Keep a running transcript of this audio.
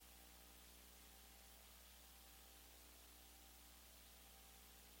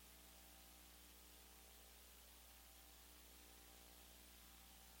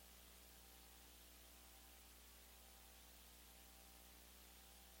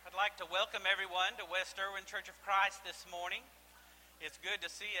like to welcome everyone to West Erwin Church of Christ this morning. It's good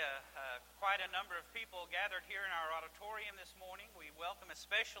to see quite a number of people gathered here in our auditorium this morning. We welcome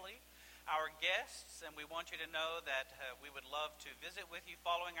especially our guests, and we want you to know that we would love to visit with you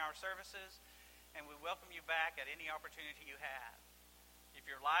following our services, and we welcome you back at any opportunity you have. If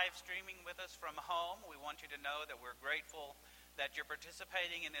you're live streaming with us from home, we want you to know that we're grateful that you're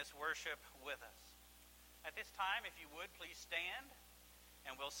participating in this worship with us. At this time, if you would, please stand,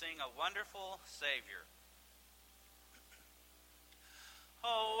 and we'll sing A Wonderful Savior.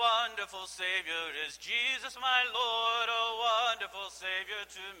 O wonderful Savior is Jesus my Lord, O wonderful Savior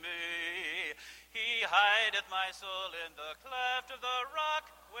to me. He hideth my soul in the cleft of the rock,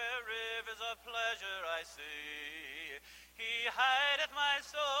 where rivers of pleasure I see. He hideth my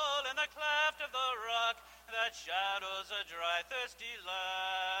soul in the cleft of the rock, that shadows a dry, thirsty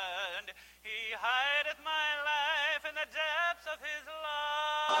land. He hideth my life in the depths of his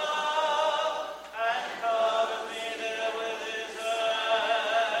love, and covers me there with his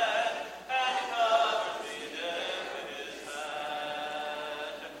hand, and covers me there with his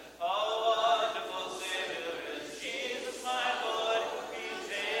hand. O wonderful Savior is Jesus my Lord, he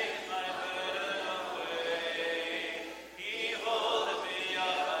taketh my burden away. He holdeth me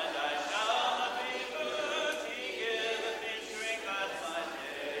up, and I shall not be moved. He giveth me strength as my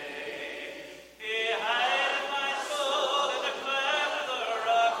day. He hideth my soul in the cleft of the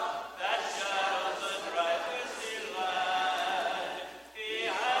rock,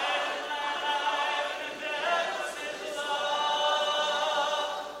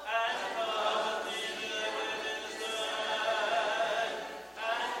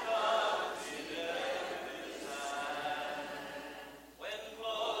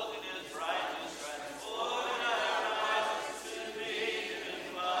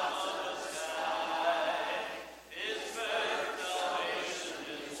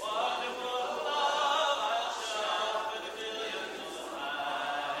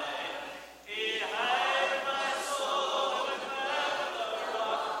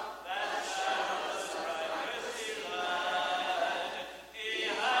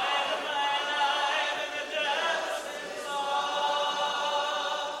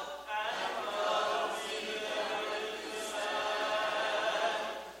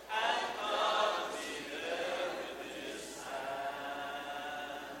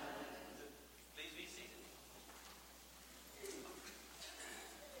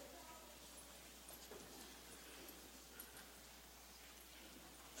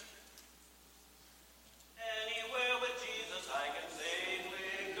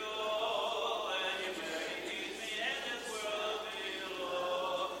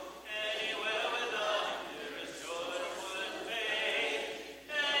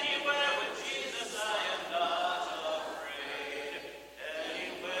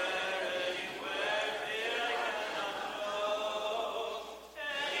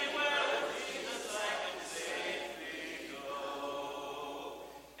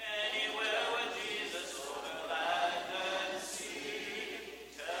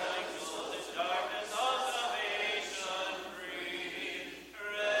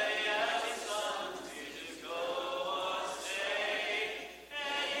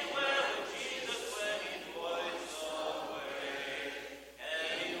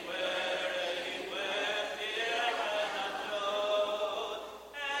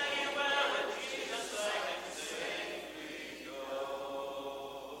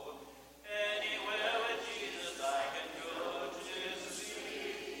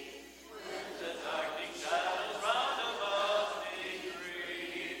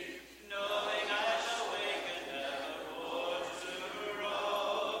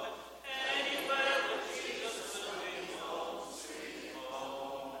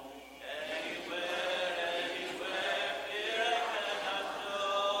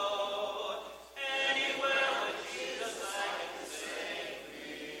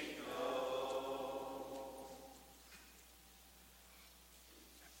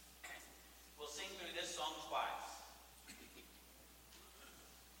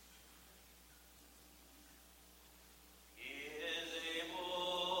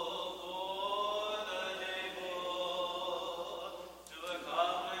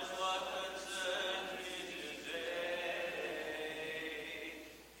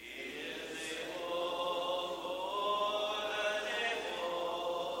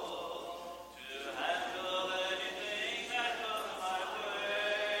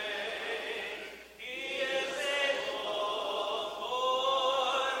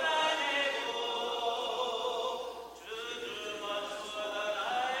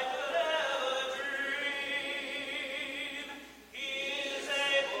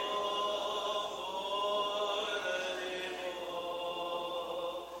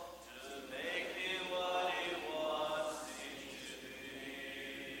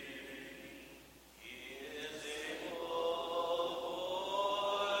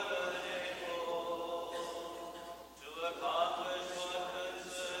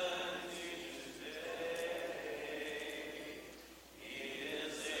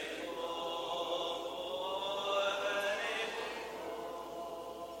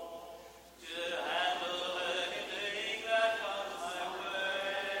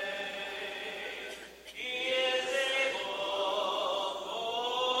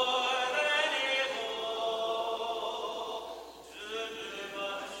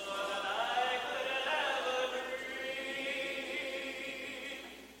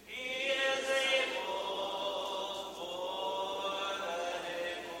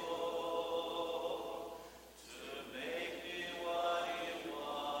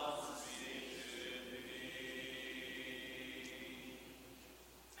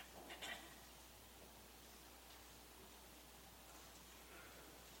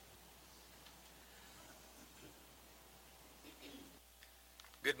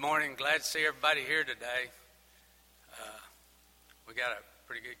 Good morning. Glad to see everybody here today. We got a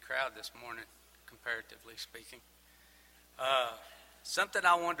pretty good crowd this morning, comparatively speaking. Something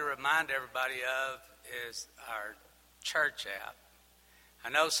I wanted to remind everybody of is our church app. I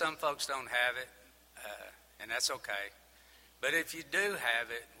know some folks don't have it, and that's okay. But if you do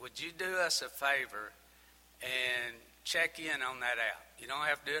have it, would you do us a favor and check in on that app? You don't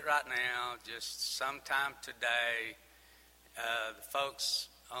have to do it right now, just sometime today. The folks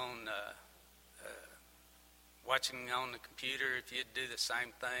on watching on the computer, if you'd do the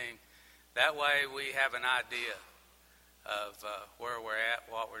same thing. That way we have an idea of where we're at,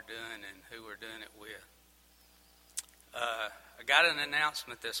 what we're doing, and who we're doing it with. I got an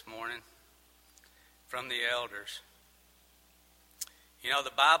announcement this morning from the elders. You know,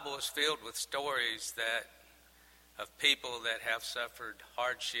 the Bible is filled with stories of people that have suffered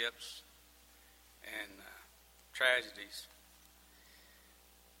hardships and tragedies.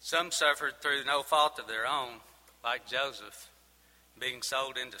 Some suffered through no fault of their own, like Joseph, being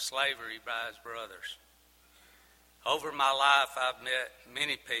sold into slavery by his brothers. Over my life, I've met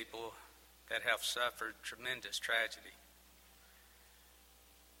many people that have suffered tremendous tragedy.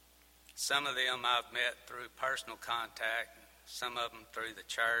 Some of them I've met through personal contact, some of them through the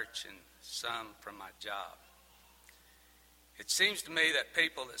church, and some from my job. It seems to me that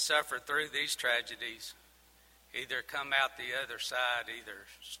people that suffer through these tragedies either come out the other side either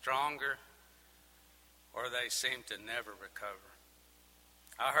stronger or they seem to never recover.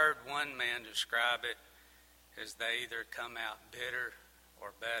 I heard one man describe it as they either come out bitter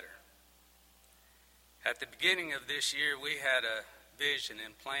or better. At the beginning of this year, we had a vision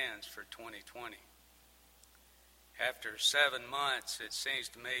and plans for 2020. After 7 months, it seems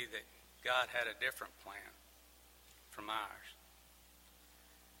to me that God had a different plan from ours.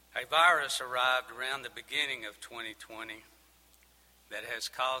 A virus arrived around the beginning of 2020 that has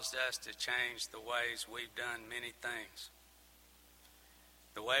caused us to change the ways we've done many things.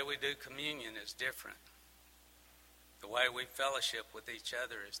 The way we do communion is different. The way we fellowship with each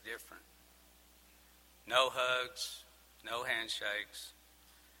other is different. No hugs, no handshakes,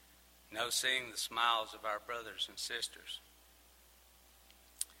 no seeing the smiles of our brothers and sisters.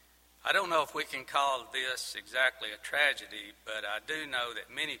 I don't know if we can call this exactly a tragedy, but I do know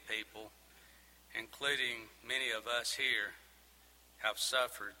that many people, including many of us here, have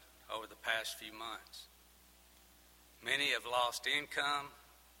suffered over the past few months. Many have lost income,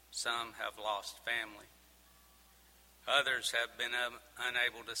 some have lost family. Others have been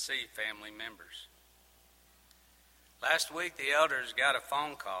unable to see family members. Last week, the elders got a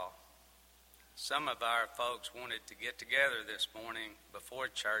phone call. Some of our folks wanted to get together this morning before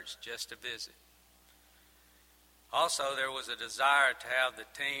church just to visit. Also, there was a desire to have the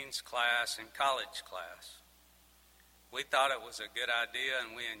teens class and college class. We thought it was a good idea,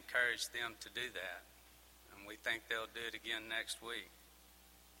 and we encouraged them to do that. And we think they'll do it again next week.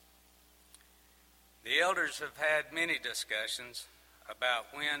 The elders have had many discussions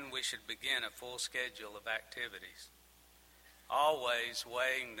about when we should begin a full schedule of activities, always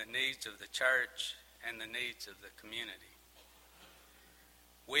weighing the needs of the church and the needs of the community.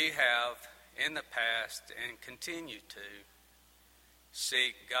 We have, in the past, and continue to,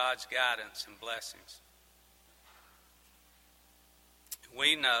 seek God's guidance and blessings.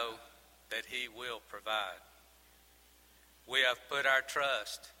 We know that He will provide. We have put our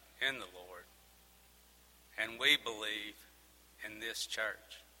trust in the Lord, and we believe in this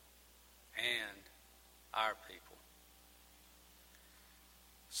church and our people.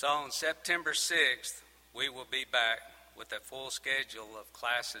 So on September 6th, we will be back with a full schedule of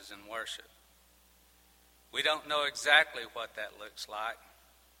classes and worship. We don't know exactly what that looks like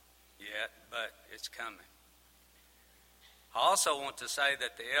yet, but it's coming. I also want to say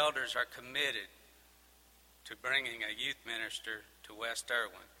that the elders are committed to bringing a youth minister to West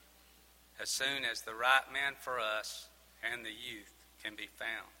Erwin as soon as the right man for us and the youth can be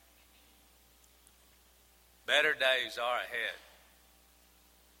found. Better days are ahead,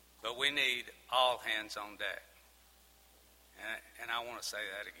 but we need all hands on deck. And I want to say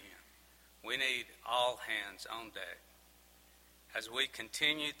that again. We need all hands on deck as we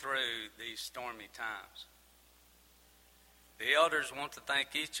continue through these stormy times. The elders want to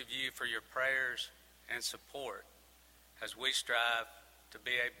thank each of you for your prayers and support as we strive to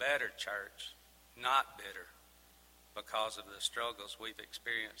be a better church, not bitter, because of the struggles we've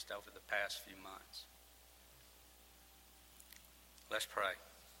experienced over the past few months. Let's pray.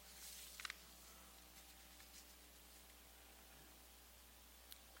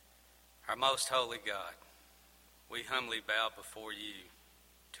 Our most holy God, we humbly bow before you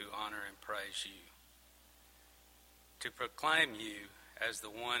to honor and praise you, to proclaim you as the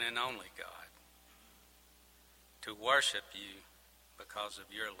one and only God, to worship you because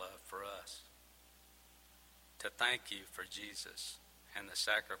of your love for us, to thank you for Jesus and the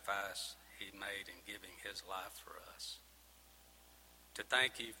sacrifice he made in giving his life for us, to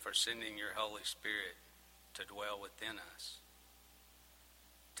thank you for sending your Holy Spirit to dwell within us,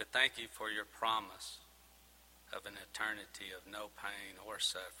 to thank you for your promise of an eternity of no pain or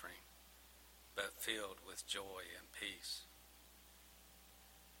suffering, but filled with joy and peace.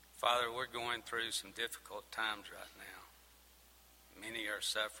 Father, we're going through some difficult times right now. Many are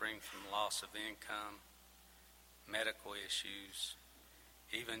suffering from loss of income, medical issues,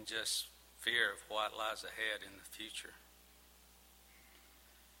 even just fear of what lies ahead in the future.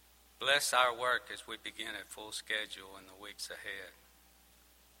 Bless our work as we begin at full schedule in the weeks ahead.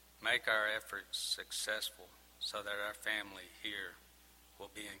 Make our efforts successful so that our family here will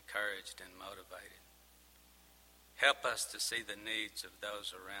be encouraged and motivated. Help us to see the needs of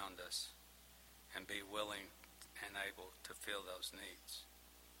those around us and be willing and able to fill those needs.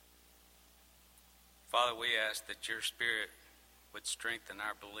 Father, we ask that your Spirit would strengthen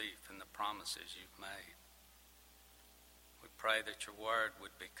our belief in the promises you've made. We pray that your word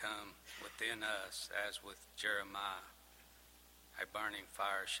would become within us, as with Jeremiah, a burning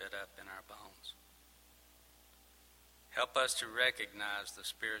fire shut up in our bones. Help us to recognize the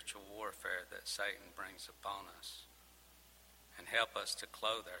spiritual warfare that Satan brings upon us, and help us to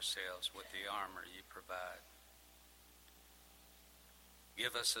clothe ourselves with the armor you provide.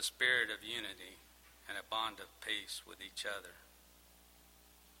 Give us a spirit of unity and a bond of peace with each other.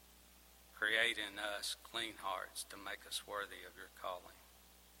 Create in us clean hearts to make us worthy of your calling.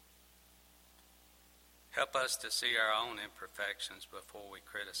 Help us to see our own imperfections before we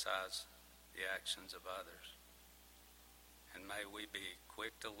criticize the actions of others. And may we be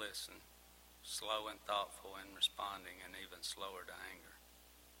quick to listen, slow and thoughtful in responding, and even slower to anger.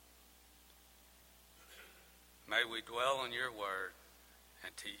 May we dwell on your word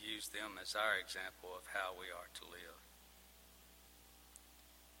and to use them as our example of how we are to live.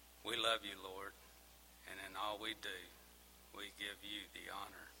 We love you, Lord, and in all we do, we give you the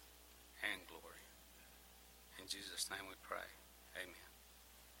honor and glory. In Jesus' name we pray. Amen.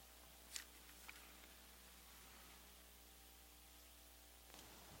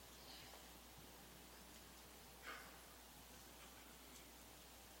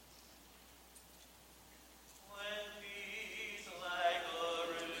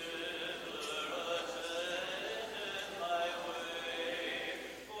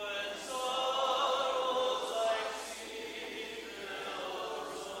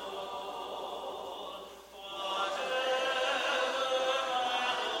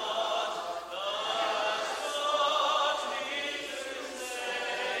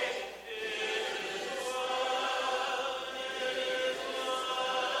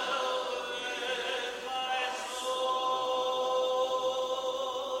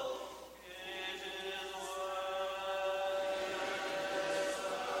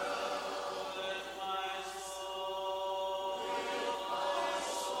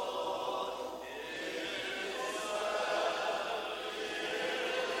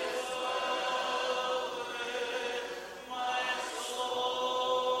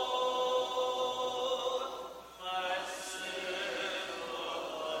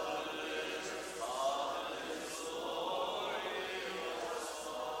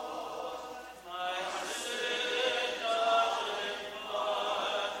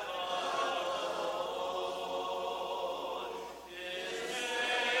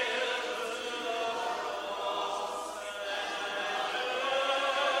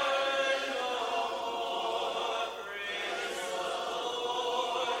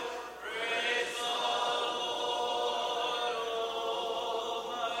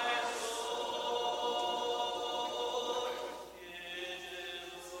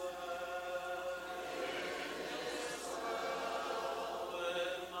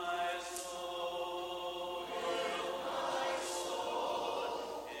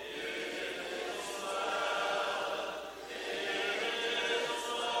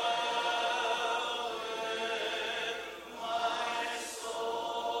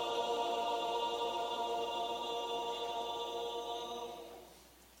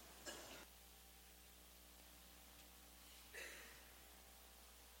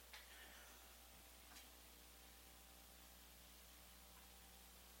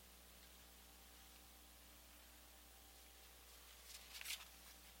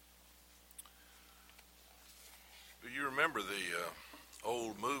 You remember the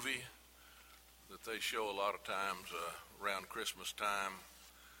old movie that they show a lot of times around Christmas time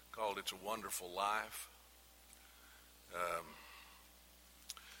called It's a Wonderful Life?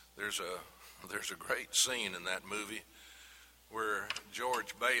 There's a great scene in that movie where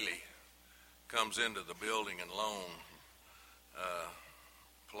George Bailey comes into the building and loan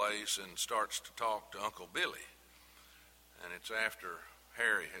place and starts to talk to Uncle Billy. And it's after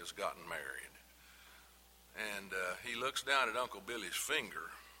Harry has gotten married. And he looks down at Uncle Billy's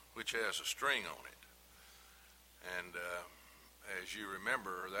finger, which has a string on it. And as you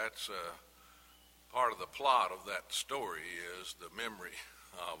remember, that's part of the plot of that story is the memory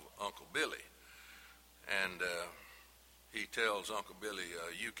of Uncle Billy. And he tells Uncle Billy,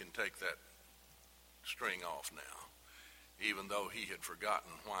 you can take that string off now. Even though he had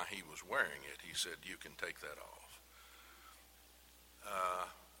forgotten why he was wearing it, he said, you can take that off.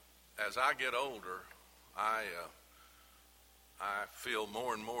 As I get older, I feel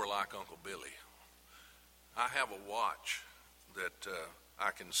more and more like Uncle Billy. I have a watch that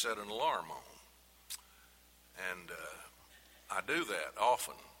I can set an alarm on. And I do that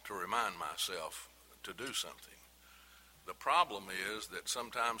often to remind myself to do something. The problem is that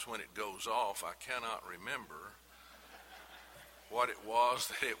sometimes when it goes off, I cannot remember what it was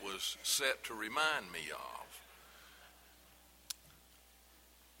that it was set to remind me of.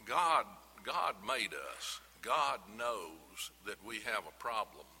 God made us. God knows that we have a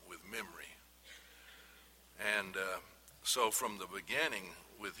problem with memory. And so from the beginning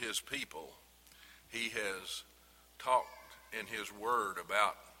with his people, he has talked in his word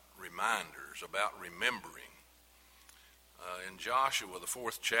about reminders, about remembering. In Joshua, the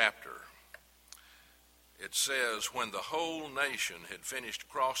 4th chapter, it says, when the whole nation had finished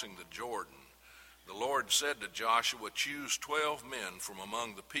crossing the Jordan, the Lord said to Joshua, choose 12 men from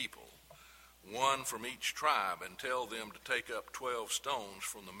among the people, one from each tribe, and tell them to take up 12 stones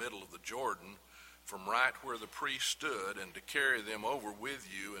from the middle of the Jordan, from right where the priest stood, and to carry them over with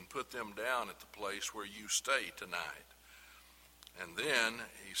you and put them down at the place where you stay tonight. And then,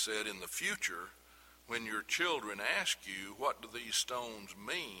 he said, in the future, when your children ask you, what do these stones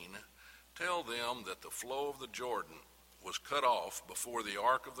mean? Tell them that the flow of the Jordan was cut off before the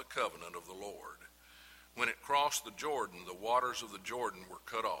ark of the covenant of the Lord. When it crossed the Jordan, the waters of the Jordan were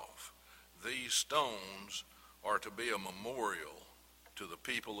cut off. These stones are to be a memorial to the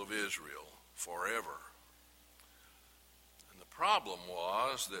people of Israel forever. And the problem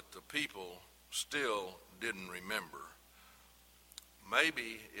was that the people still didn't remember.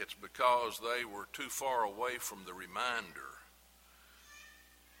 Maybe it's because they were too far away from the reminder.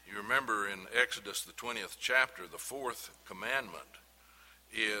 You remember in Exodus, the 20th chapter, the 4th commandment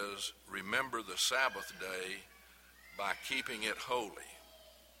is remember the Sabbath day by keeping it holy.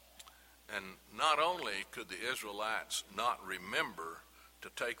 And not only could the Israelites not remember to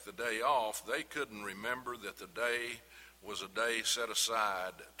take the day off, they couldn't remember that the day was a day set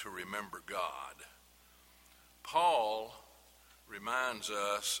aside to remember God. Paul reminds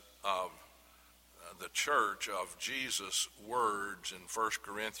us of the church of Jesus' words in 1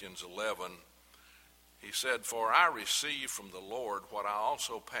 Corinthians 11. He said, for I received from the Lord what I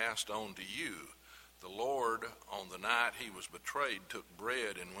also passed on to you. The Lord, on the night he was betrayed, took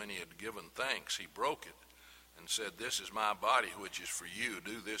bread, and when he had given thanks, he broke it and said, this is my body, which is for you.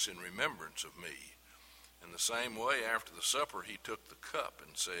 Do this in remembrance of me. In the same way, after the supper, he took the cup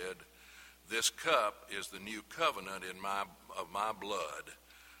and said, this cup is the new covenant of my blood.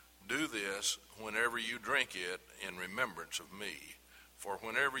 Do this whenever you drink it in remembrance of me. For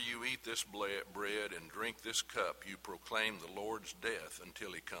whenever you eat this bread and drink this cup, you proclaim the Lord's death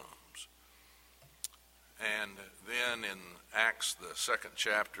until he comes. And then in Acts, the 2nd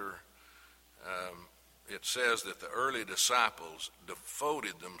chapter, it says that the early disciples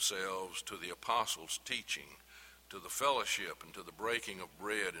devoted themselves to the apostles' teaching, to the fellowship, and to the breaking of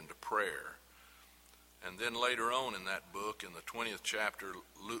bread and to prayer. And then later on in that book, in the 20th chapter,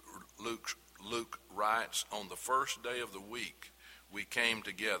 Luke writes, on the first day of the week, we came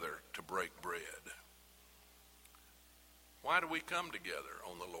together to break bread. Why do we come together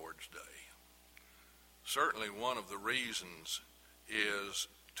on the Lord's Day? Certainly one of the reasons is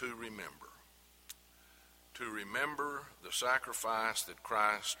to remember. To remember the sacrifice that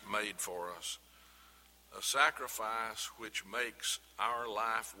Christ made for us, a sacrifice which makes our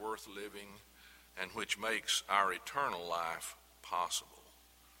life worth living and which makes our eternal life possible.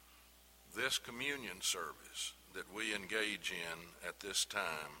 This communion service that we engage in at this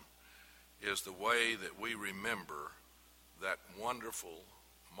time is the way that we remember that wonderful,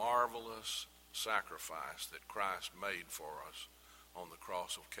 marvelous sacrifice that Christ made for us on the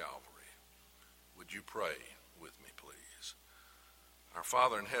cross of Calvary. Would you pray with me, please? Our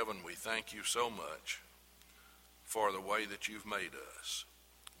Father in heaven, we thank you so much for the way that you've made us.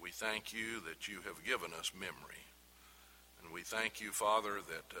 We thank you that you have given us memory. And And we thank you, Father,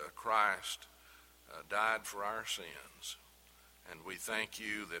 that Christ died for our sins. And we thank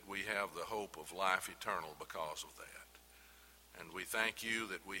you that we have the hope of life eternal because of that. And we thank you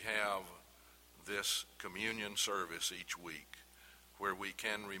that we have this communion service each week where we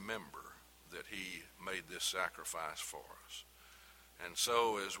can remember that he made this sacrifice for us. And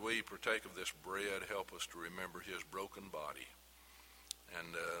so as we partake of this bread, help us to remember his broken body,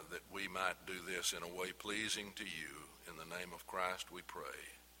 and that we might do this in a way pleasing to you. In the name of Christ we pray.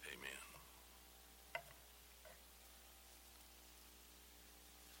 Amen.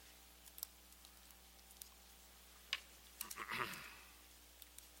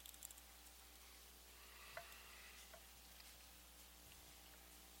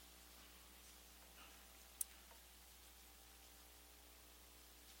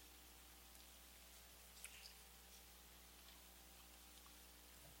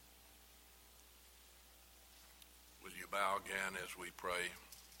 Bow again as we pray.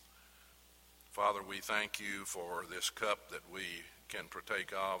 Father, we thank you for this cup that we can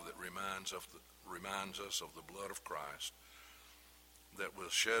partake of that reminds us of the blood of Christ that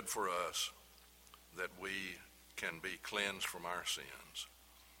was shed for us, that we can be cleansed from our sins.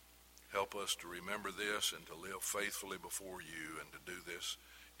 Help us to remember this and to live faithfully before you and to do this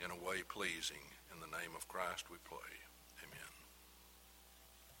in a way pleasing. In the name of Christ we pray.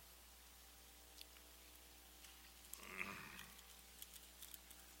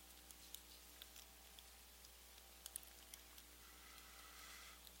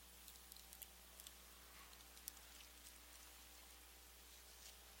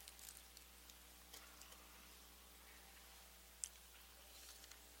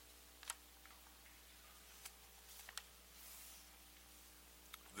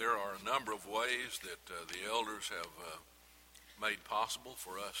 There are a number of ways that the elders have made possible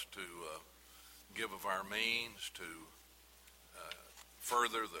for us to give of our means to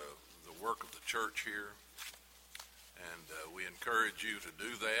further the work of the church here. And we encourage you to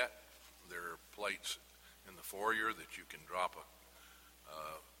do that. There are plates in the foyer that you can drop a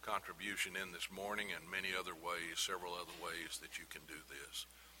contribution in this morning, and many other ways, several other ways that you can do this.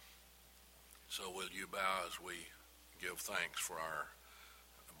 So will you bow as we give thanks for our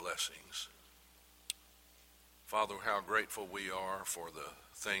blessings. Father, how grateful we are for the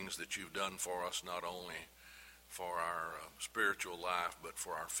things that you've done for us, not only for our spiritual life, but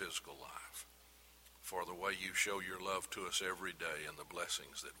for our physical life, for the way you show your love to us every day and the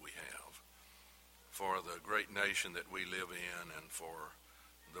blessings that we have, for the great nation that we live in, and for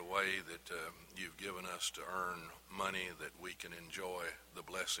the way that you've given us to earn money that we can enjoy the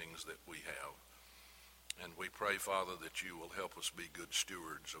blessings that we have. And we pray, Father, that you will help us be good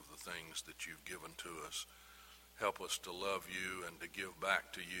stewards of the things that you've given to us. Help us to love you and to give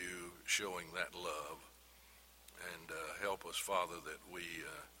back to you, showing that love. And help us, Father, that we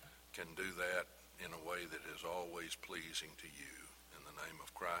can do that in a way that is always pleasing to you. In the name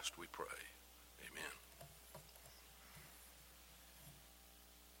of Christ we pray. Amen.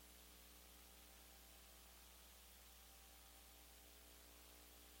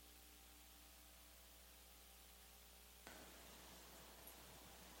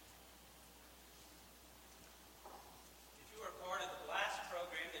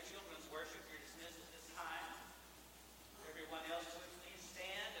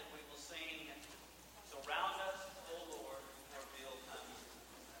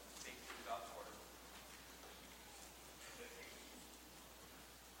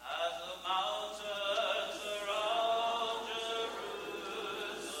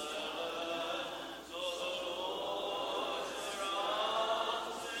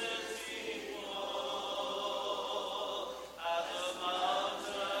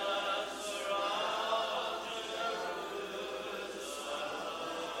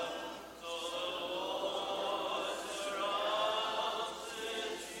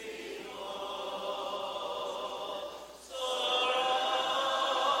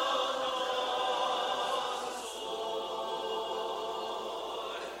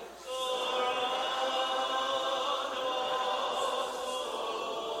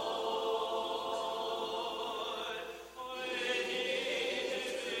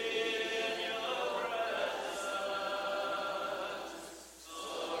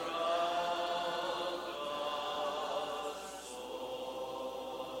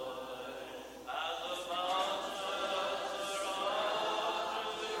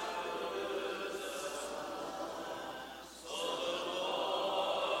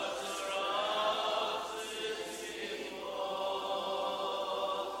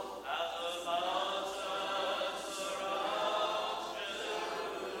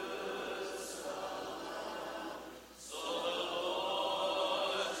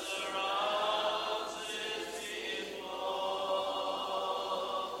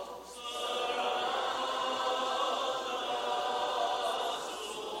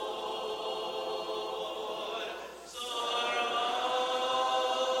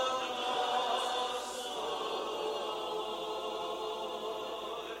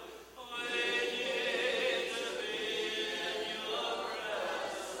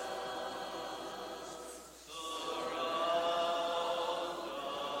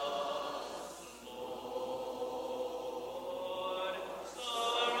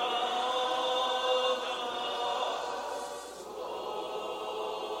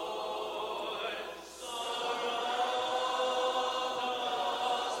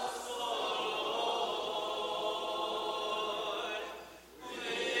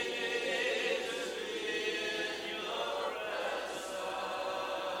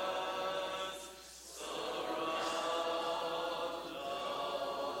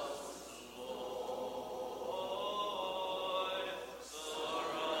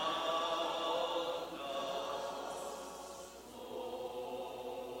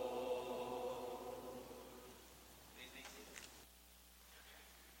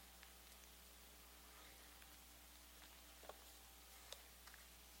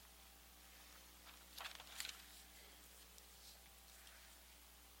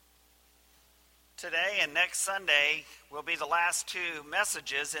 Today and next Sunday will be the last two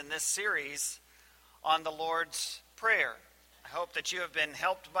messages in this series on the Lord's Prayer. I hope that you have been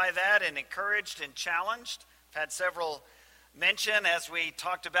helped by that and encouraged and challenged. I've had several mention, as we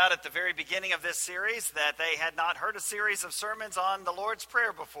talked about at the very beginning of this series, that they had not heard a series of sermons on the Lord's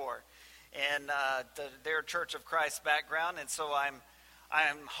Prayer before in their Church of Christ background. And so I'm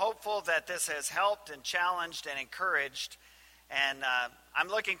hopeful that this has helped and challenged and encouraged. And I'm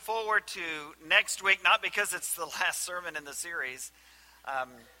looking forward to next week, not because it's the last sermon in the series,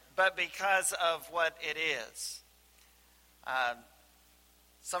 but because of what it is.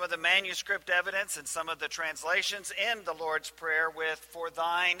 Some of the manuscript evidence and some of the translations in the Lord's Prayer with, "For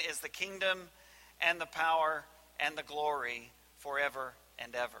thine is the kingdom and the power and the glory forever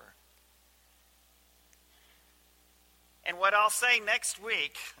and ever." And what I'll say next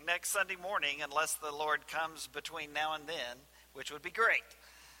week, next Sunday morning, unless the Lord comes between now and then, which would be great,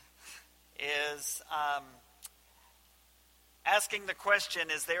 is asking the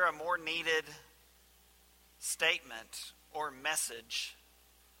question, is there a more needed statement or message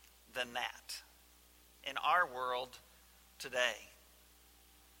than that in our world today?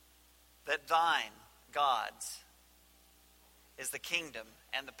 That thine, God's, is the kingdom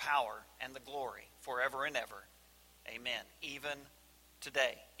and the power and the glory forever and ever. Amen. Even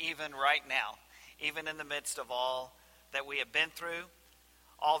today, even right now, even in the midst of all that we have been through,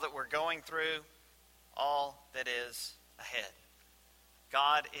 all that we're going through, all that is ahead.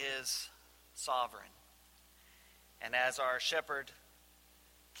 God is sovereign. And as our shepherd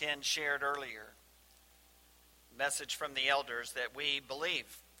Ken shared earlier, message from the elders that we believe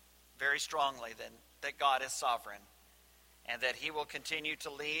very strongly that God is sovereign and that he will continue to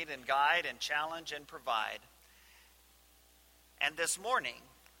lead and guide and challenge and provide. And this morning,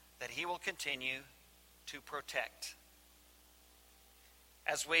 that he will continue to protect.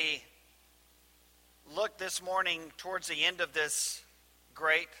 As we look this morning towards the end of this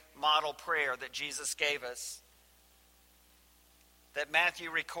great model prayer that Jesus gave us, that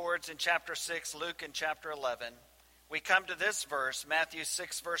Matthew records in chapter 6, Luke in chapter 11, we come to this verse, Matthew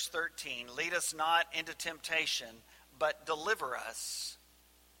 6, verse 13, "Lead us not into temptation, but deliver us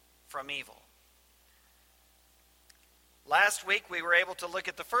from evil." Last week we were able to look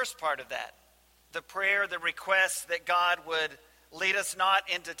at the first part of that, the prayer, the request that God would lead us not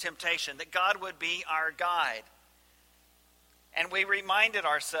into temptation, that God would be our guide. And we reminded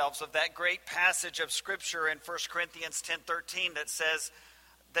ourselves of that great passage of Scripture in 1 Corinthians 10:13 that says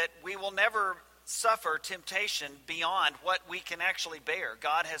that we will never suffer temptation beyond what we can actually bear.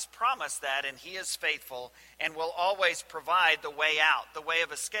 God has promised that, and he is faithful and will always provide the way out, the way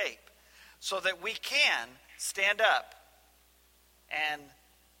of escape, so that we can stand up and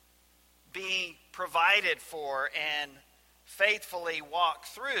be provided for and faithfully walk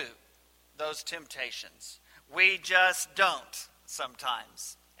through those temptations. We just don't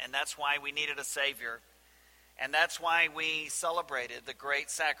sometimes, and that's why we needed a Savior, and that's why we celebrated the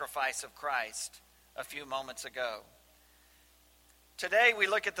great sacrifice of Christ a few moments ago. Today we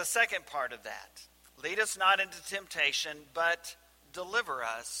look at the second part of that. Lead us not into temptation, but deliver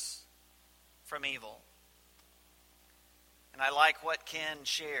us from evil. And I like what Ken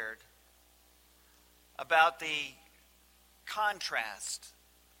shared about the contrast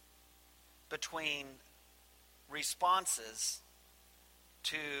between responses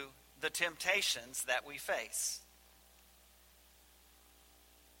to the temptations that we face.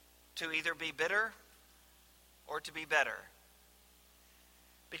 To either be bitter or to be better.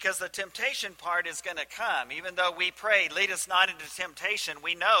 Because the temptation part is going to come. Even though we pray, lead us not into temptation,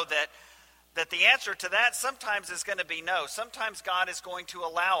 we know that the answer to that sometimes is going to be no. Sometimes God is going to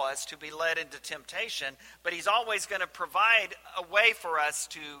allow us to be led into temptation, but he's always going to provide a way for us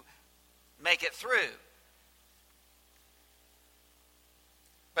to make it through.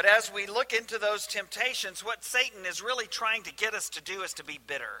 But as we look into those temptations, what Satan is really trying to get us to do is to be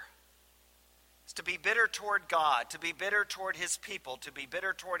bitter. It's to be bitter toward God, to be bitter toward his people, to be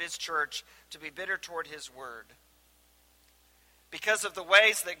bitter toward his church, to be bitter toward his word. Because of the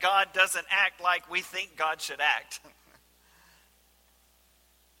ways that God doesn't act like we think God should act.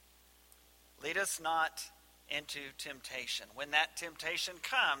 Lead us not into temptation. When that temptation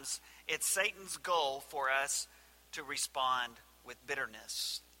comes, it's Satan's goal for us to respond with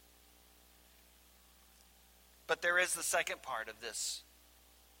bitterness. But there is the second part of this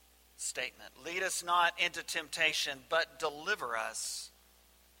statement. Lead us not into temptation, but deliver us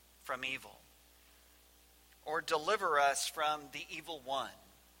from evil. Or deliver us from the evil one.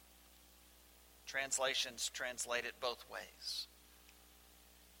 Translations translate it both ways.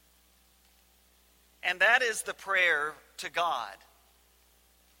 And that is the prayer to God.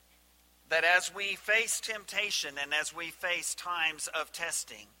 that as we face temptation and as we face times of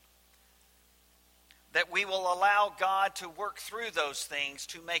testing, that we will allow God to work through those things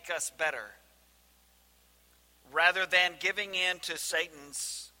to make us better, rather than giving in to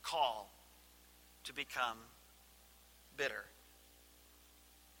Satan's call to become bitter.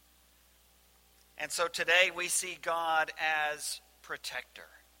 And so today we see God as protector,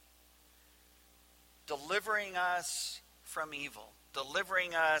 delivering us from evil,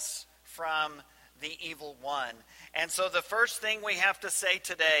 delivering us from the evil one. And so the first thing we have to say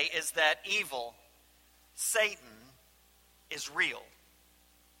today is that evil, Satan, is real.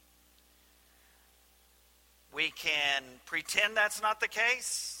 We can pretend that's not the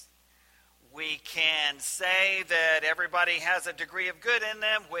case. We can say that everybody has a degree of good in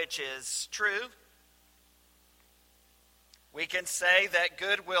them, which is true. We can say that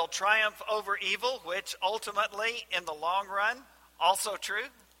good will triumph over evil, which ultimately, in the long run, also true.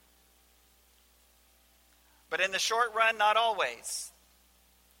 But in the short run, not always.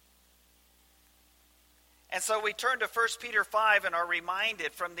 And so we turn to 1 Peter 5 and are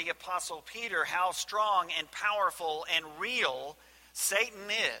reminded from the Apostle Peter how strong and powerful and real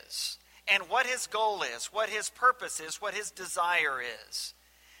Satan is, and what his goal is, what his purpose is, what his desire is.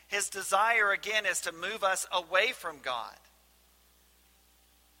 His desire, again, is to move us away from God.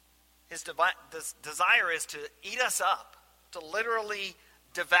 His desire is to eat us up, to literally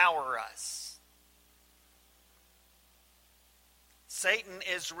devour us. Satan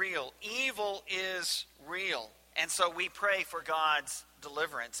is real. Evil is real. And so we pray for God's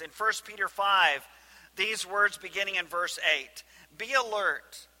deliverance. In 1 Peter 5, these words beginning in verse 8, "Be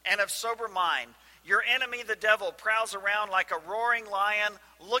alert and of sober mind. Your enemy, the devil, prowls around like a roaring lion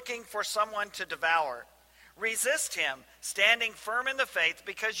looking for someone to devour. Resist him, standing firm in the faith,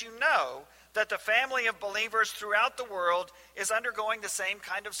 because you know that the family of believers throughout the world is undergoing the same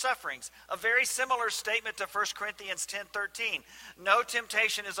kind of sufferings." A very similar statement to 1 Corinthians 10:13. "No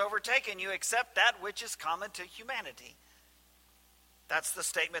temptation has overtaken you except that which is common to humanity." That's the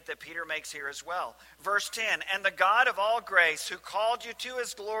statement that Peter makes here as well. Verse 10, "And the God of all grace, who called you to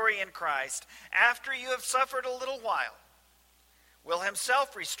his glory in Christ, after you have suffered a little while, will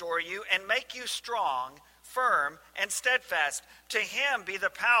himself restore you and make you strong, firm, and steadfast. To him be the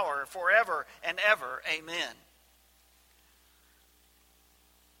power forever and ever. Amen."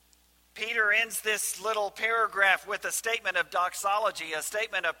 Peter ends this little paragraph with a statement of doxology, a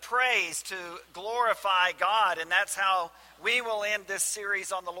statement of praise to glorify God, and that's how we will end this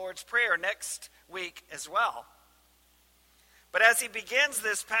series on the Lord's Prayer next week as well. But as he begins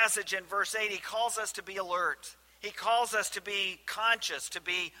this passage in verse 8, he calls us to be alert. He calls us to be conscious, to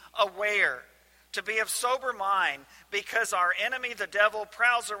be aware, to be of sober mind, because our enemy, the devil,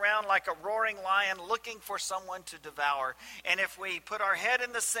 prowls around like a roaring lion looking for someone to devour. And if we put our head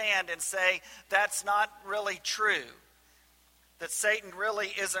in the sand and say that's not really true, that Satan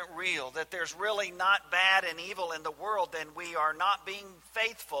really isn't real, that there's really not bad and evil in the world, then we are not being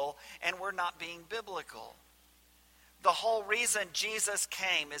faithful and we're not being biblical. The whole reason Jesus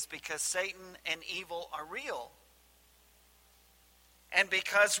came is because Satan and evil are real. And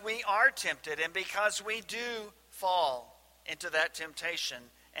because we are tempted, and because we do fall into that temptation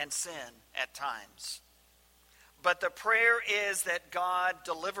and sin at times. But the prayer is that God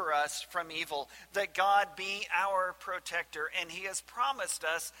deliver us from evil, that God be our protector, and he has promised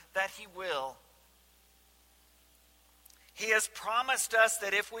us that he will. He has promised us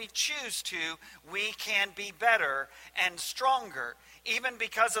that if we choose to, we can be better and stronger, even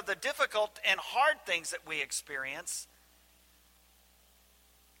because of the difficult and hard things that we experience,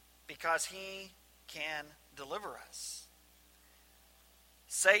 because he can deliver us.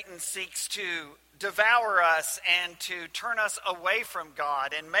 Satan seeks to devour us and to turn us away from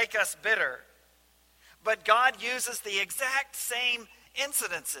God and make us bitter. But God uses the exact same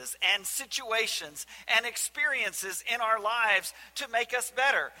incidences and situations and experiences in our lives to make us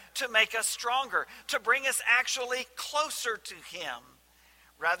better, to make us stronger, to bring us actually closer to him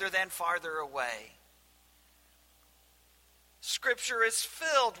rather than farther away. Scripture is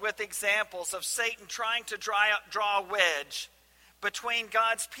filled with examples of Satan trying to draw a wedge between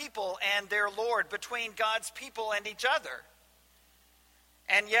God's people and their Lord, between God's people and each other.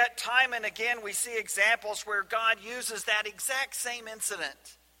 And yet, time and again, we see examples where God uses that exact same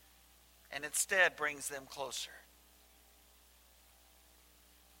incident and instead brings them closer.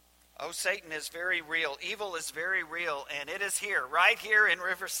 Oh, Satan is very real. Evil is very real, and it is here, right here in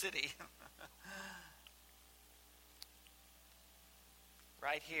River City.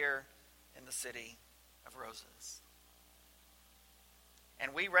 Right here in the city of Roses.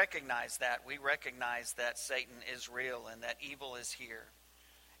 And we recognize that. We recognize that Satan is real and that evil is here.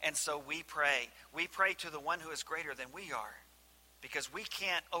 And so we pray. We pray to the one who is greater than we are, because we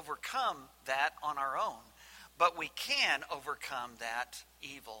can't overcome that on our own. But we can overcome that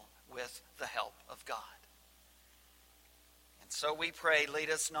evil with the help of God. And so we pray, lead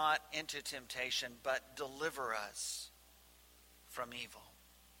us not into temptation, but deliver us from evil.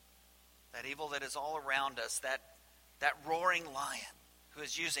 That evil that is all around us, that roaring lion who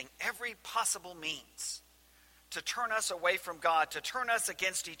is using every possible means to turn us away from God, to turn us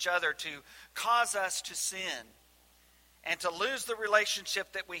against each other, to cause us to sin, and to lose the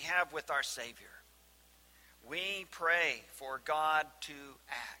relationship that we have with our Savior. We pray for God to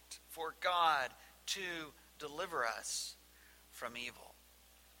act, for God to deliver us from evil.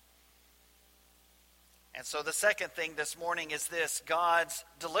 And so the second thing this morning is this: God's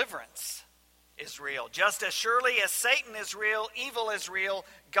deliverance is real. Just as surely as Satan is real, evil is real,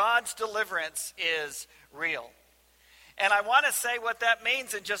 God's deliverance is real. And I want to say what that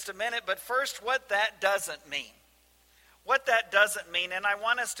means in just a minute, but first what that doesn't mean. What that doesn't mean, and I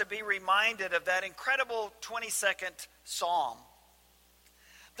want us to be reminded of that incredible 22nd Psalm.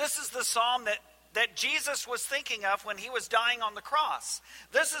 This is the Psalm that Jesus was thinking of when he was dying on the cross.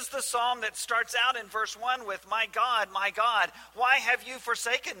 This is the Psalm that starts out in verse 1 with, my God, why have you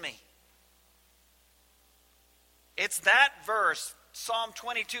forsaken me?" It's that verse, Psalm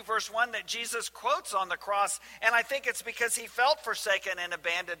 22, verse 1, that Jesus quotes on the cross. And I think it's because he felt forsaken and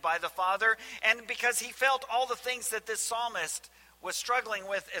abandoned by the Father, and because he felt all the things that this psalmist was struggling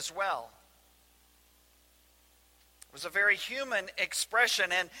with as well. It was a very human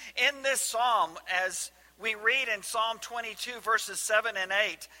expression. And in this psalm, as we read in Psalm 22, verses 7 and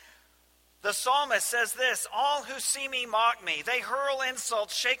 8, the psalmist says this: "All who see me mock me. They hurl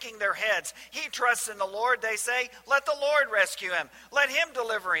insults, shaking their heads. He trusts in the Lord, they say. Let the Lord rescue him. Let him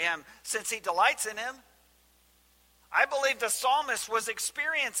deliver him, since he delights in him." I believe the psalmist was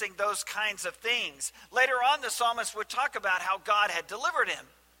experiencing those kinds of things. Later on, the psalmist would talk about how God had delivered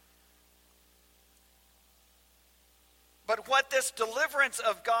him. But what this deliverance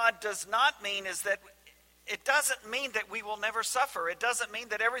of God does not mean is that it doesn't mean that we will never suffer. It doesn't mean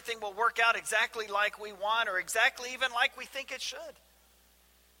that everything will work out exactly like we want or exactly even like we think it should.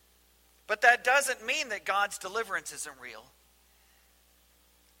 But that doesn't mean that God's deliverance isn't real.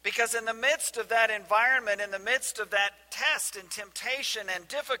 Because in the midst of that environment, in the midst of that test and temptation and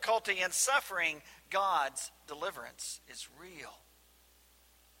difficulty and suffering, God's deliverance is real.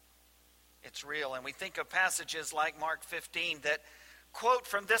 It's real. And we think of passages like Mark 15 that quote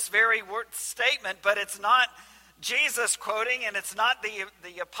from this very statement, but it's not Jesus quoting, and it's not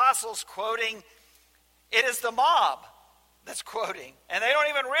the apostles quoting. It is the mob that's quoting, and they don't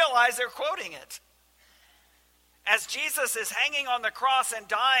even realize they're quoting it. As Jesus is hanging on the cross and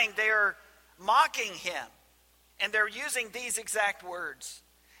dying, they're mocking him, and they're using these exact words.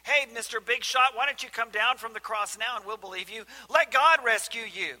 "Hey, Mr. Big Shot, why don't you come down from the cross now and we'll believe you? Let God rescue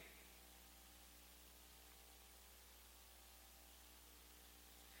you."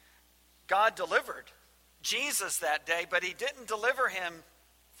 God delivered Jesus that day, but he didn't deliver him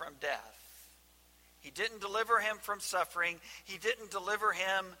from death. He didn't deliver him from suffering. He didn't deliver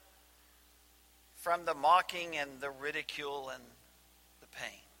him from the mocking and the ridicule and the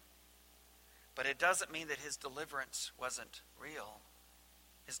pain. But it doesn't mean that his deliverance wasn't real.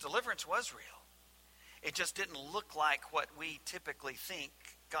 His deliverance was real. It just didn't look like what we typically think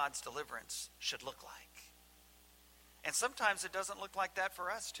God's deliverance should look like. And sometimes it doesn't look like that for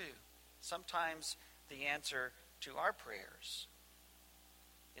us too. Sometimes the answer to our prayers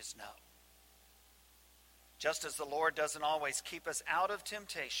is no. Just as the Lord doesn't always keep us out of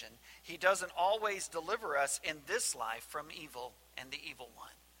temptation, he doesn't always deliver us in this life from evil and the evil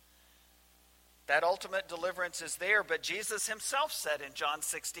one. That ultimate deliverance is there, but Jesus himself said in John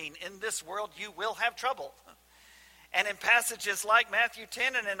 16, "In this world you will have trouble." And in passages like Matthew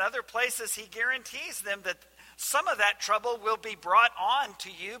 10 and in other places, he guarantees them that some of that trouble will be brought on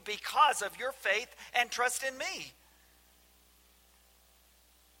to you because of your faith and trust in me.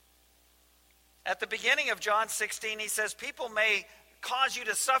 At the beginning of John 16, he says, people may cause you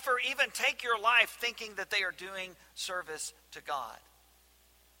to suffer, even take your life, thinking that they are doing service to God.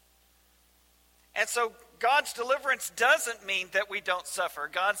 And so God's deliverance doesn't mean that we don't suffer.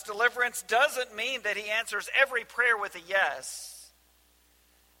 God's deliverance doesn't mean that he answers every prayer with a yes.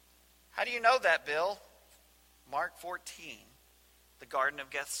 How do you know that, Bill? Mark 14, the Garden of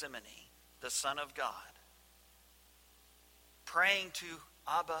Gethsemane, the Son of God, praying to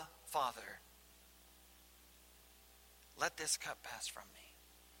Abba, Father, let this cup pass from me.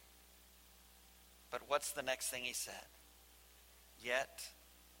 But what's the next thing he said? Yet,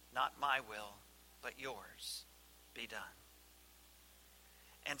 not my will, but yours be done.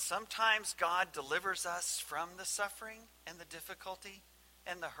 And sometimes God delivers us from the suffering and the difficulty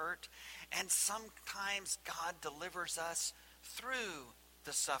and the hurt. And sometimes God delivers us through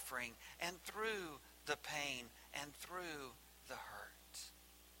the suffering and through the pain and through the hurt.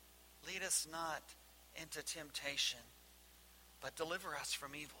 Lead us not into temptation, but deliver us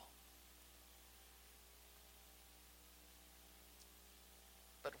from evil.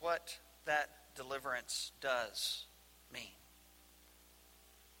 But what that deliverance does mean.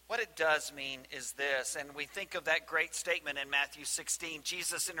 What it does mean is this, and we think of that great statement in Matthew 16,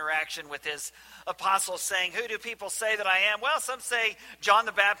 Jesus' interaction with his apostles saying, who do people say that I am? Well, some say John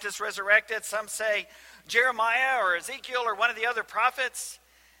the Baptist resurrected, some say Jeremiah or Ezekiel or one of the other prophets.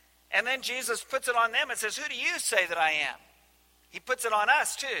 And then Jesus puts it on them and says, who do you say that I am? He puts it on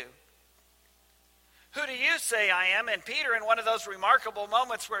us too. Who do you say I am? And Peter, in one of those remarkable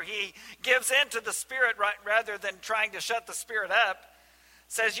moments where he gives in to the Spirit rather than trying to shut the Spirit up,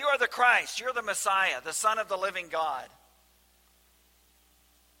 says, you are the Christ, you're the Messiah, the Son of the living God.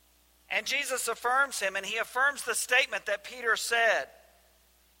 And Jesus affirms him, and he affirms the statement that Peter said.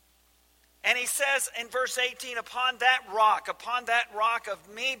 And he says in verse 18, upon that rock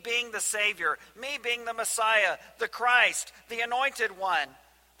of me being the Savior, me being the Messiah, the Christ, the Anointed One,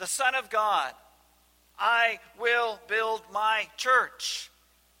 the Son of God, I will build my church.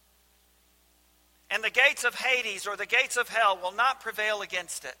 And the gates of Hades or the gates of hell will not prevail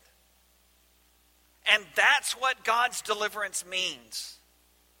against it. And that's what God's deliverance means.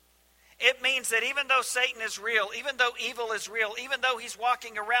 It means that even though Satan is real, even though evil is real, even though he's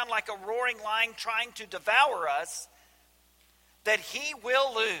walking around like a roaring lion trying to devour us, that he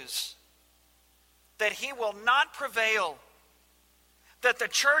will lose, that he will not prevail, that the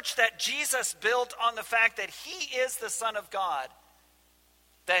church that Jesus built on the fact that he is the Son of God,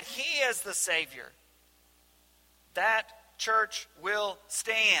 that he is the Savior, that church will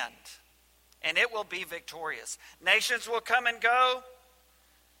stand, and it will be victorious. Nations will come and go.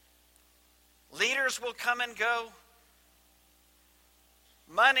 Leaders will come and go.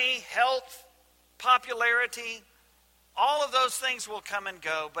 Money, health, popularity, all of those things will come and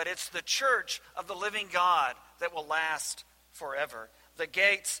go, but it's the church of the living God that will last forever. The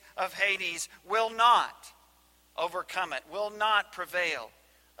gates of Hades will not overcome it, will not prevail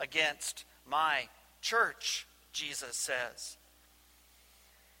against my church, Jesus says.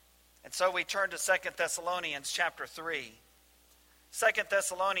 And so we turn to 2 Thessalonians chapter 3. 2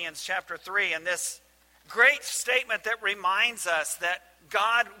 Thessalonians chapter 3, and this great statement that reminds us that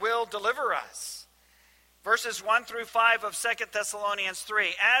God will deliver us. Verses 1 through 5 of 2 Thessalonians 3.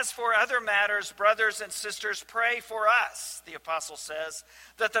 As for other matters, brothers and sisters, pray for us, the apostle says,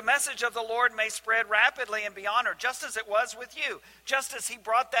 that the message of the Lord may spread rapidly and be honored, just as it was with you, just as he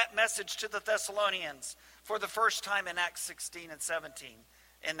brought that message to the Thessalonians for the first time in Acts 16 and 17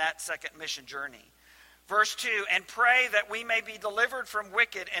 in that second mission journey. Verse 2, and pray that we may be delivered from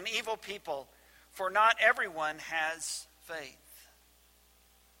wicked and evil people, for not everyone has faith.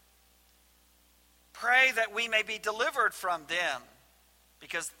 Pray that we may be delivered from them,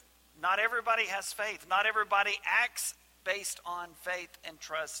 because not everybody has faith. Not everybody acts based on faith and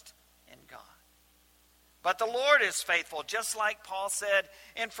trust in God. But the Lord is faithful, just like Paul said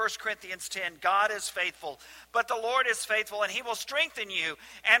in 1 Corinthians 10, God is faithful. But the Lord is faithful, and he will strengthen you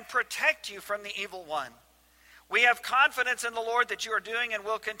and protect you from the evil one. We have confidence in the Lord that you are doing and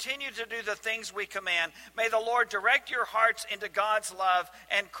will continue to do the things we command. May the Lord direct your hearts into God's love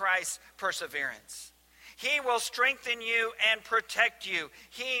and Christ's perseverance. He will strengthen you and protect you.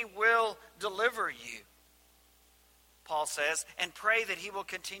 He will deliver you, Paul says, and pray that he will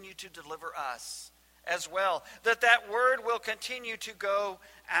continue to deliver us as well, that word will continue to go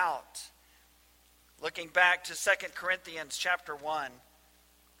out. Looking back to 2 Corinthians chapter 1,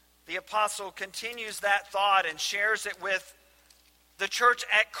 the apostle continues that thought and shares it with the church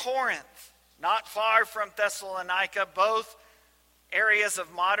at Corinth, not far from Thessalonica, both areas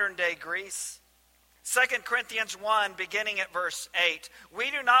of modern-day Greece. 2 Corinthians 1, beginning at verse 8.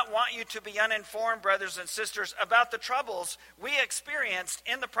 We do not want you to be uninformed, brothers and sisters, about the troubles we experienced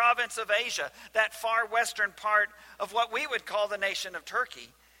in the province of Asia, that far western part of what we would call the nation of Turkey.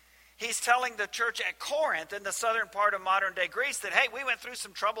 He's telling the church at Corinth in the southern part of modern-day Greece that, hey, we went through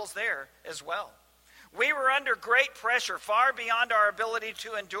some troubles there as well. We were under great pressure, far beyond our ability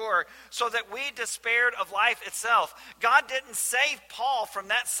to endure, so that we despaired of life itself. God didn't save Paul from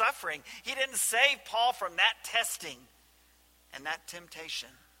that suffering. He didn't save Paul from that testing and that temptation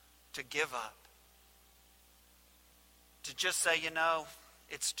to give up. To just say,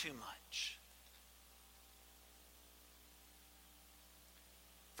 it's too much.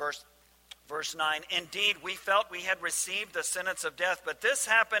 Verse Verse 9, indeed, we felt we had received the sentence of death, but this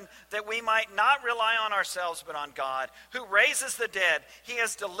happened that we might not rely on ourselves, but on God, who raises the dead. He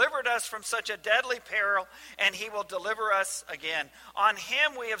has delivered us from such a deadly peril, and he will deliver us again. On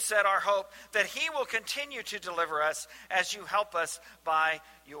him we have set our hope that he will continue to deliver us as you help us by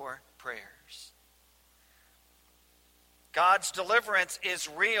your prayers. God's deliverance is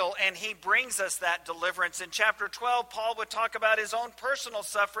real, and he brings us that deliverance. In chapter 12, Paul would talk about his own personal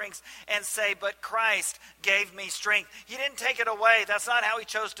sufferings and say, but Christ gave me strength. He didn't take it away. That's not how he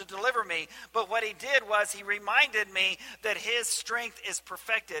chose to deliver me. But what he did was he reminded me that his strength is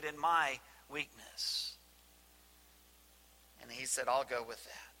perfected in my weakness. And he said, I'll go with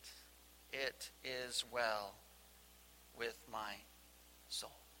that. It is well with my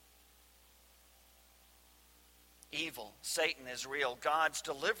soul. Evil, Satan is real. God's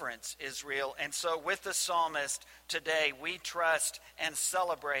deliverance is real. And so with the psalmist today, we trust and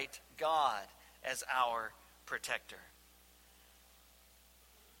celebrate God as our protector.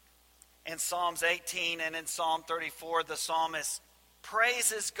 In Psalms 18 and in Psalm 34, the psalmist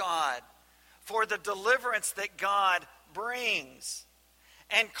praises God for the deliverance that God brings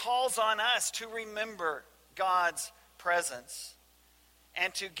and calls on us to remember God's presence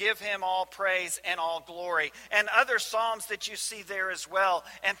and to give him all praise and all glory. And other psalms that you see there as well.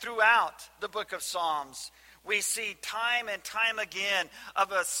 And throughout the book of Psalms, we see time and time again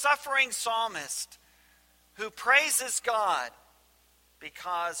of a suffering psalmist who praises God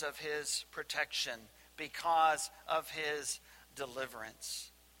because of his protection, because of his deliverance.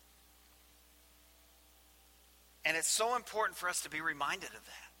 And it's so important for us to be reminded of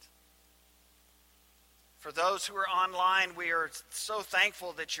that. For those who are online, we are so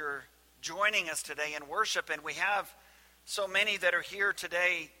thankful that you're joining us today in worship. And we have so many that are here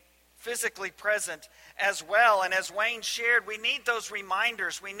today physically present as well. And as Wayne shared, we need those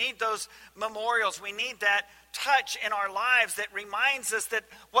reminders. We need those memorials. We need that touch in our lives that reminds us that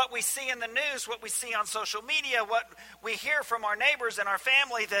what we see in the news, what we see on social media, what we hear from our neighbors and our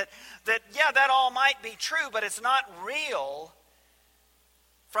family, that that all might be true, but it's not real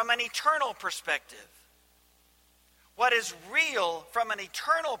from an eternal perspective. What is real from an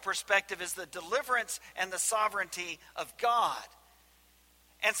eternal perspective is the deliverance and the sovereignty of God.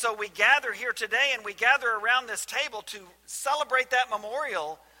 And so we gather here today and we gather around this table to celebrate that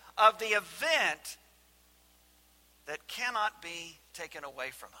memorial of the event that cannot be taken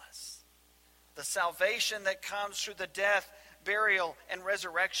away from us. The salvation that comes through the death, burial, and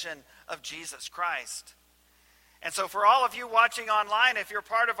resurrection of Jesus Christ. And so for all of you watching online, if you're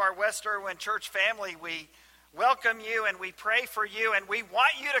part of our West Erwin Church family, we welcome you and we pray for you and we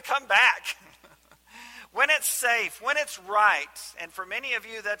want you to come back when it's safe, when it's right. And for many of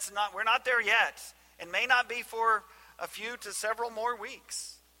you, we're not there yet and may not be for a few to several more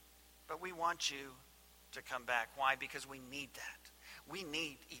weeks. But we want you to come back. Why? Because we need that. We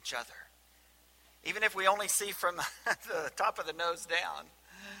need each other. Even if we only see from the top of the nose down,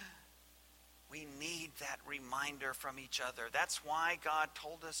 we need that reminder from each other. That's why God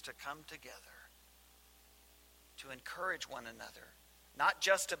told us to come together. To encourage one another. Not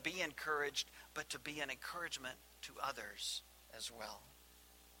just to be encouraged, but to be an encouragement to others as well.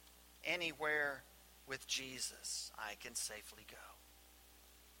 Anywhere with Jesus, I can safely go.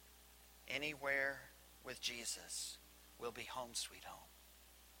 Anywhere with Jesus will be home sweet home.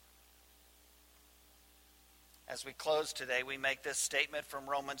 As we close today, we make this statement from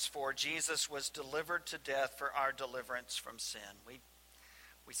Romans 4. Jesus was delivered to death for our deliverance from sin. We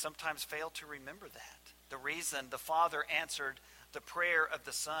sometimes fail to remember that. The reason the Father answered the prayer of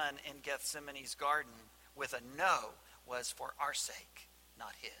the Son in Gethsemane's garden with a no was for our sake,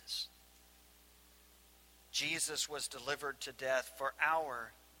 not his. Jesus was delivered to death for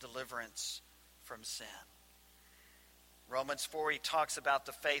our deliverance from sin. Romans 4, he talks about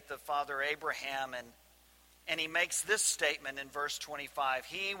the faith of Father Abraham, and he makes this statement in verse 25.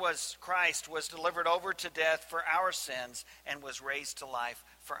 Christ was delivered over to death for our sins and was raised to life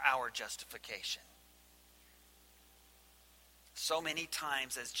for our justification. So many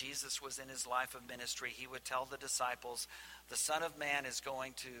times as Jesus was in his life of ministry, he would tell the disciples, the Son of Man is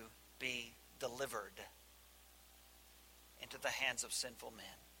going to be delivered into the hands of sinful men.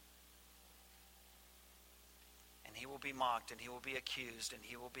 And he will be mocked, and he will be accused, and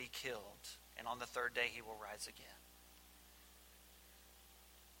he will be killed. And on the third day he will rise again.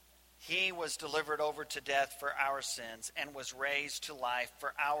 He was delivered over to death for our sins and was raised to life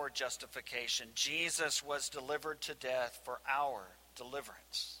for our justification. Jesus was delivered to death for our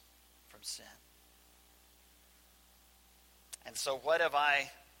deliverance from sin. And so what have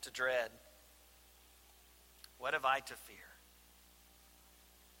I to dread? What have I to fear?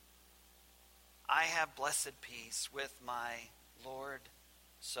 I have blessed peace with my Lord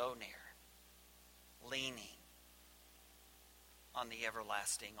so near, leaning on the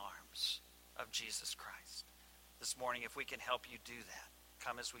everlasting arms of Jesus Christ. This morning, if we can help you do that,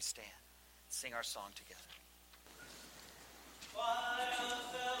 come as we stand, sing our song together.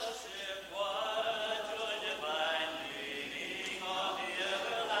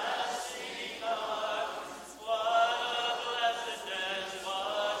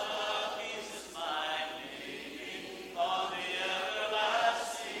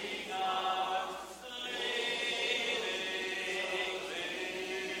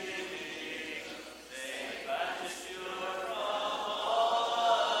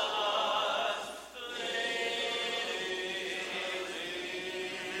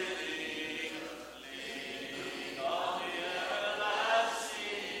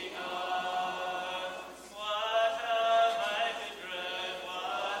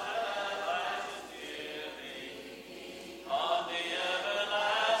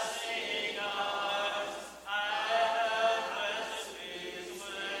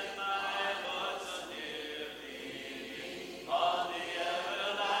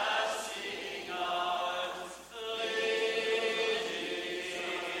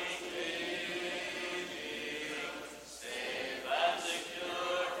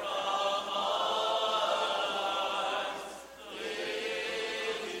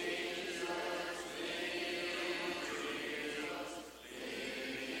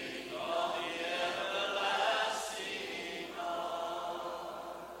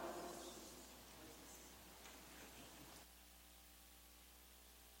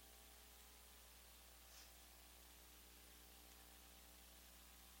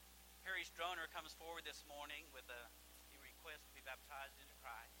 Stroner comes forward this morning with a request to be baptized into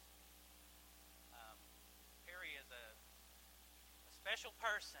Christ. Perry is a special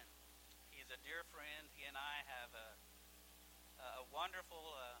person. He is a dear friend. He and I have a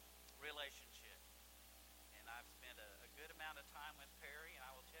wonderful relationship. And I've spent a good amount of time with Perry, and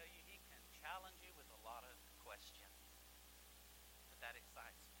I will tell you, he can challenge you with a lot of questions. But that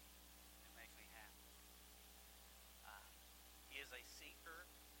excites me. It makes me happy. He is a seeker of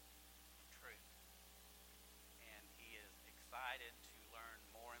truth. And he is excited to learn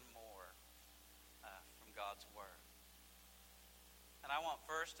more and more from God's Word. And I want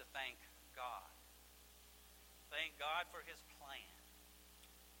first to thank God. Thank God for His plan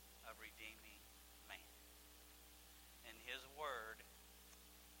of redeeming man. And His Word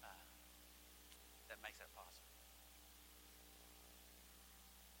that makes that possible.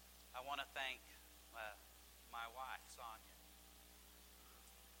 I want to thank my wife, Sonia.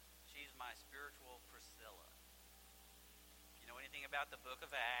 She's my spiritual Priscilla. If you know anything about the book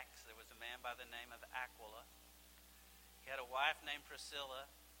of Acts, there was a man by the name of Aquila. He had a wife named Priscilla,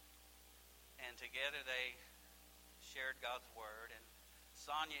 and together they shared God's Word. And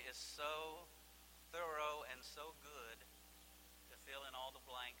Sonia is so thorough and so good to fill in all the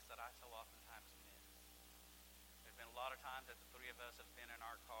blanks that I so oftentimes miss. There's been a lot of times that the three of us have been in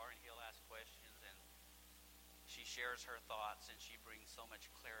our car, and he'll ask questions, and she shares her thoughts, and she brings so much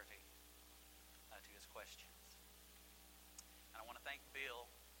clarity to his questions. And I want to thank Bill,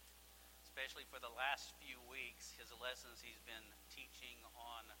 especially for the last few weeks, his lessons he's been teaching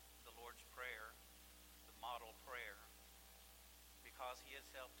on the Lord's Prayer, the model prayer, because he has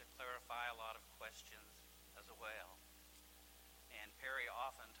helped to clarify a lot of questions as well. And Perry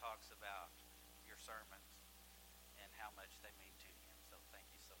often talks about your sermons and how much they mean to him. So thank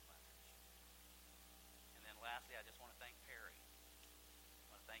you so much. And then lastly, I just want to thank Perry. I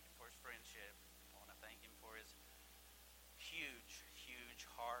want to thank him for his friendship. I want to thank him for his huge, huge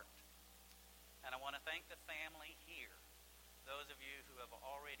heart. And I want to thank the family here, those of you who have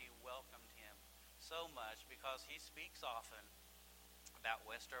already welcomed him so much, because he speaks often about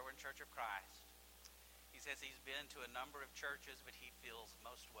West Erwin Church of Christ. He says he's been to a number of churches, but he feels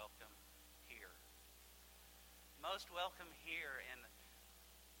most welcome here. Most welcome here, and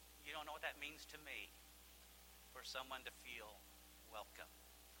you don't know what that means to me, for someone to feel welcome.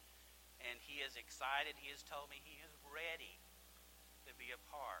 And he is excited. He has told me he is ready to be a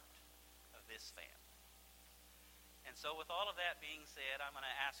part of this family. And so with all of that being said, I'm going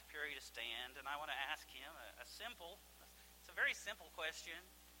to ask Perry to stand, and I want to ask him it's a very simple question,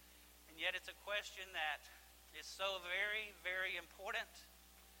 and yet it's a question that is so very, very important,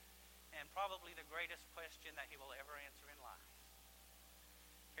 and probably the greatest question that he will ever answer in life.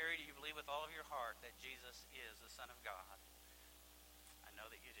 Perry, do you believe with all of your heart that Jesus is the Son of God? I know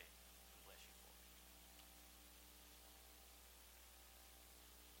that you do. And bless you for it.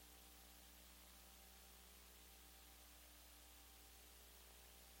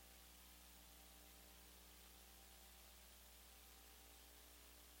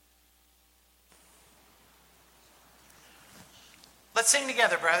 Let's sing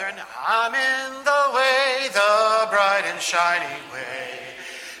together, brethren. I'm in the way, the bright and shining way.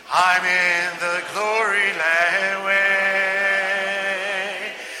 I'm in the glory land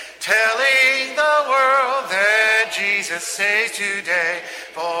way. Telling the world that Jesus saves today.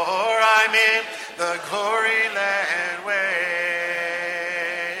 For I'm in the glory land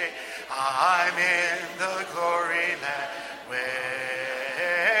way. I'm in the glory land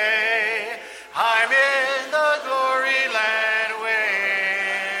way. I'm in the glory land way.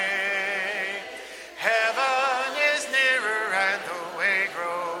 Heaven is nearer and the way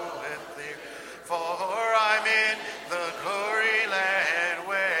groweth clear. For I'm in the glory land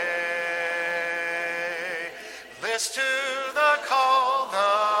way. Listen to the call,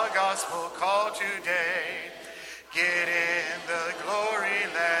 the gospel call today. Get in the glory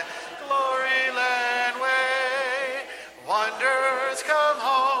land way. Wonders come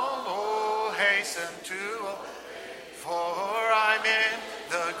home, oh, hasten to obey. For I'm in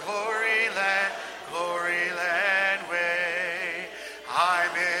the glory land way.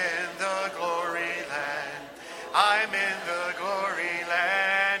 I'm in the glory land. I'm in the glory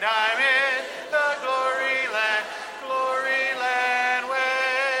land. I'm in the glory land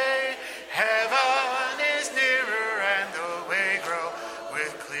way. Heaven is nearer and the way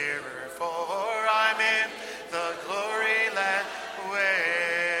groweth clearer. For I'm in the glory land way.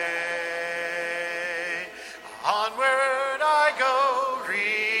 Onward I go,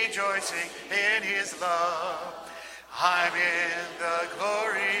 rejoicing in his love. I'm in the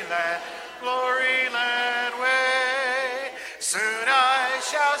glory land way. Soon I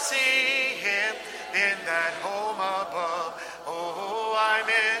shall see him in that home above. Oh, I'm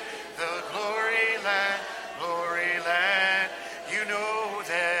in the glory land. You know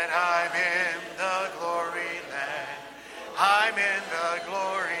that I'm in the glory land. I'm in the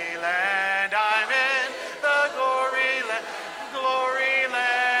glory land. I'm in the glory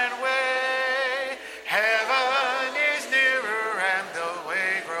land way. Heaven is nearer and the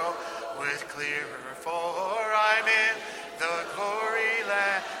way groweth clearer. For I'm in the glory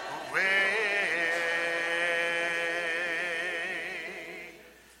land way.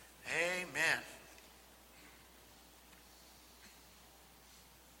 Amen.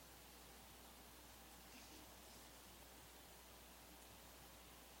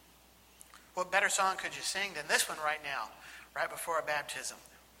 What better song could you sing than this one right now, right before our baptism?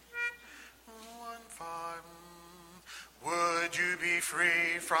 Would you be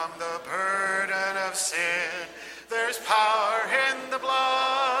free from the burden of sin? There's power in the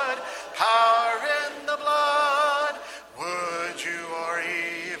blood, Would you or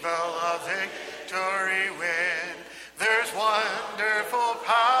evil a victory win? There's wonderful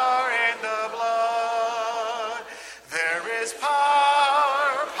power in the blood. There is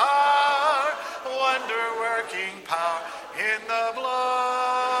power, wonder-working power in the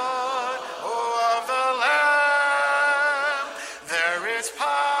blood of the Lamb. There is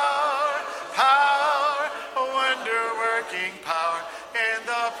power, wonder-working power in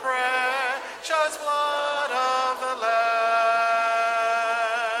the precious blood of the Lamb.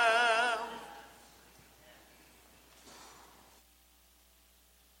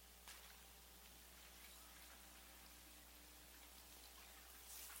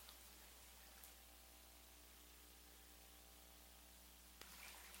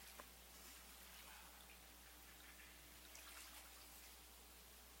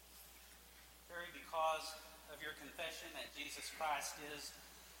 Because of your confession that Jesus Christ is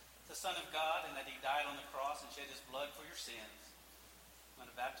the Son of God and that he died on the cross and shed his blood for your sins, I'm going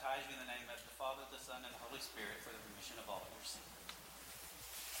to baptize you in the name of the Father, the Son, and the Holy Spirit for the remission of all of your sins.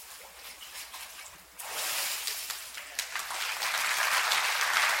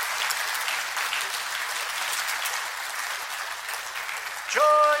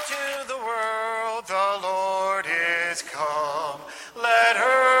 Joy to the world, the Lord is come. Let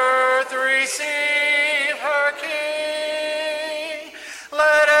earth receive her King.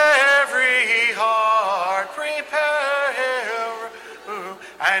 Let every heart prepare room,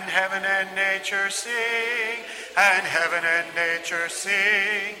 and heaven and nature sing, and heaven and nature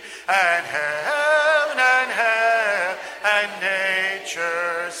sing, and heaven and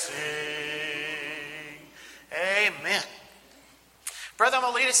nature sing. Amen. Brother, I'm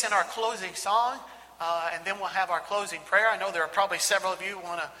going to lead us in our closing song, and then we'll have our closing prayer. I know there are probably several of you who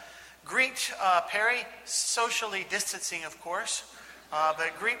want to greet Perry, socially distancing, of course,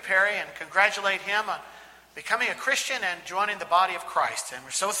 but greet Perry and congratulate him on becoming a Christian and joining the body of Christ. And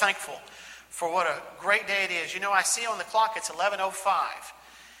we're so thankful for what a great day it is. You know, I see on the clock it's 11:05.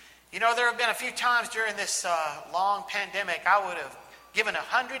 You know, there have been a few times during this long pandemic I would have given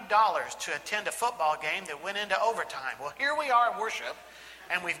 $100 to attend a football game that went into overtime. Well, here we are in worship,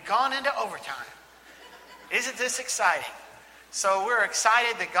 and we've gone into overtime. Isn't this exciting? So we're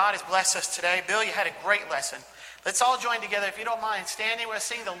excited that God has blessed us today. Bill, you had a great lesson. Let's all join together, if you don't mind, standing. We'll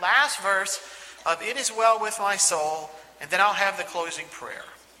sing the last verse of It Is Well With My Soul, and then I'll have the closing prayer.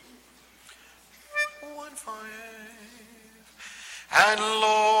 1-5. And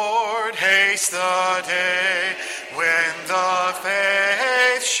Lord, haste the day when the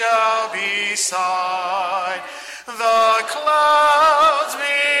faith shall be sight, the clouds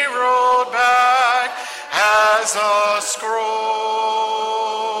be rolled back as a scroll,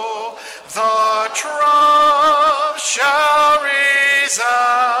 the trump shall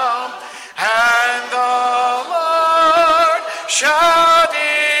resound, and the Lord shall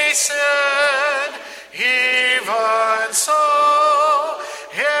descend. Even so,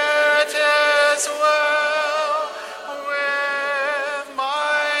 it is well with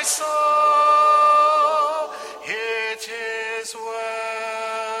my soul. It is well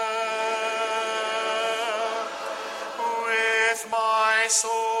with my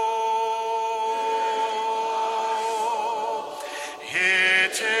soul.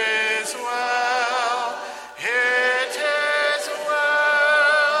 It is well. It is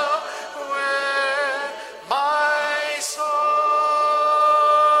well with my soul.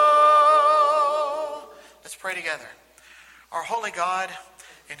 Let's pray together. Our holy God,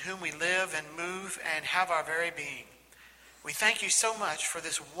 in whom we live and move and have our very being, we thank you so much for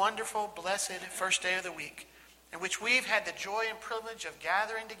this wonderful, blessed first day of the week in which we've had the joy and privilege of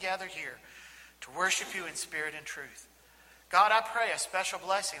gathering together here to worship you in spirit and truth. God, I pray a special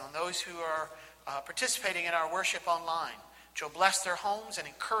blessing on those who are participating in our worship online. That you'll bless their homes and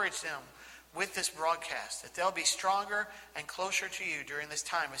encourage them with this broadcast, that they'll be stronger and closer to you during this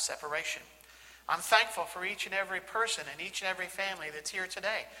time of separation. I'm thankful for each and every person and each and every family that's here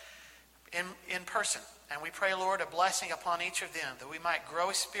today in person. And we pray, Lord, a blessing upon each of them, that we might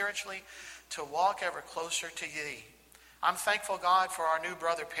grow spiritually to walk ever closer to thee. I'm thankful, God, for our new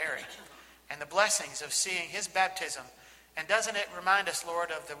brother Perry and the blessings of seeing his baptism. And doesn't it remind us,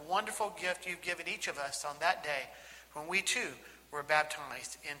 Lord, of the wonderful gift you've given each of us on that day when we too were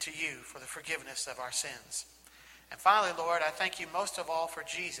baptized into you for the forgiveness of our sins. And finally, Lord, I thank you most of all for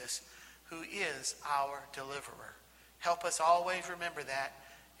Jesus, who is our deliverer. Help us always remember that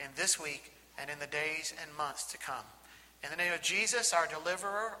in this week and in the days and months to come. In the name of Jesus, our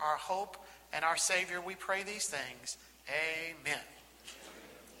deliverer, our hope, and our Savior, we pray these things. Amen.